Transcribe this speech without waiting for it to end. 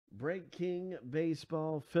Break King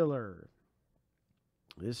Baseball Filler.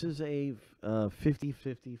 This is a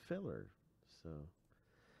 50-50 filler. So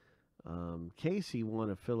Casey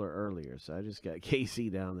won a filler earlier, so I just got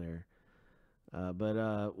Casey down there.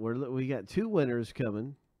 But we got 2 winners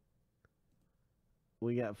coming.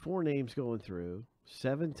 We got 4 names going through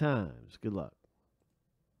 7 times. Good luck.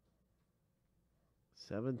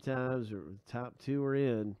 7 times. The top 2 are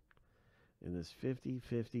in this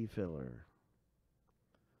 50-50 filler.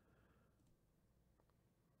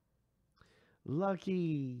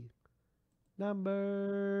 Lucky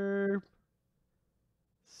number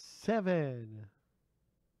 7.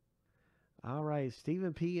 All right,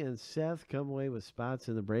 Stephen P. and Seth come away with spots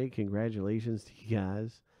in the break. Congratulations to you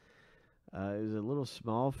guys. It was a little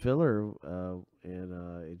small filler,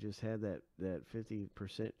 and it just had that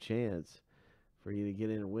 50% chance for you to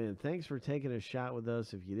get in and win. Thanks for taking a shot with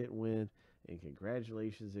us if you didn't win, and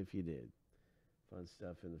congratulations if you did. Fun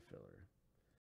stuff in the filler.